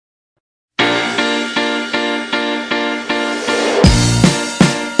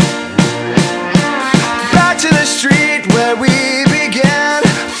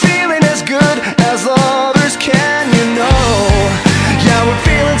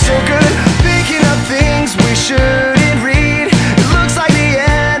so good. Thinking of things we shouldn't read. It looks like the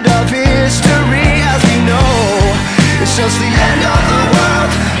end of history. As we know, it's just the end of the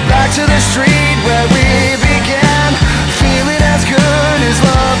world. Back to the street where we began. Feeling as good as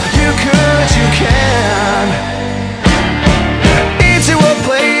love you could, you can. Into a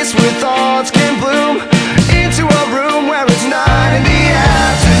place where thoughts can bloom. Into a room where it's 9 in the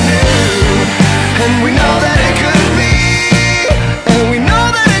afternoon. And we know that it could be, and we know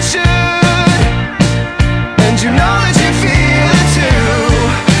that it should. And you know that you feel it too,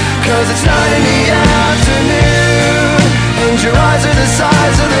 'cause it's 9 in the afternoon. And your eyes are the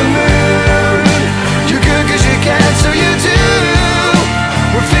size of the moon. You're good 'cause you can, so you do.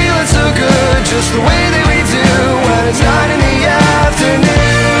 We're feeling so good, just the way that we do. When it's 9 in the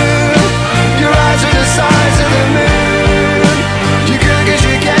afternoon, your eyes are the size of the moon. You're good 'cause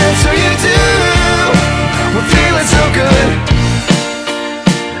you can, so you do. We're feeling so good.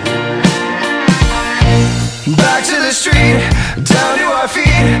 Back to the street, down to our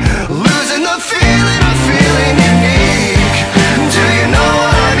feet, losing the feeling of feeling unique. Do you know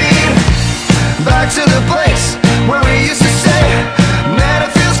what I mean? Back to the place where we used to say, man,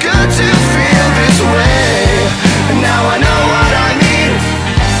 it feels good to feel this way. And now I know what I mean.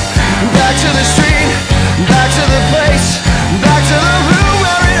 Back to the street, back to the place, back to the room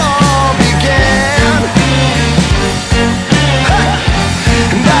where it all began.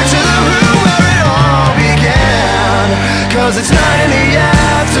 Back to the room where it all began. 'Cause it's 9 in the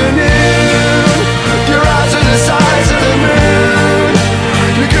afternoon. Your eyes are the size of the moon.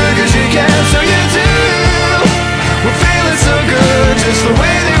 You're good 'cause you can, so you do. We're feeling so good, just the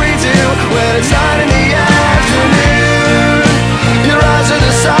way that we do. When it's 9 in the afternoon, your eyes are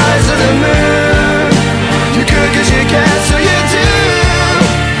the size of the moon. You're good 'cause you can, so you do.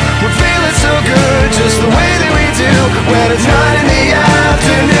 We're feeling so good, just the way that we do. When it's 9 in the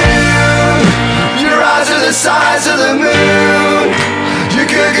afternoon, your eyes are the size of the moon.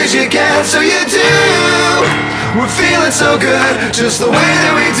 You're good 'cause you can, so you do. We're feeling so good, just the way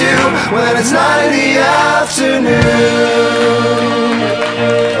that we do. When it's 9 in the afternoon.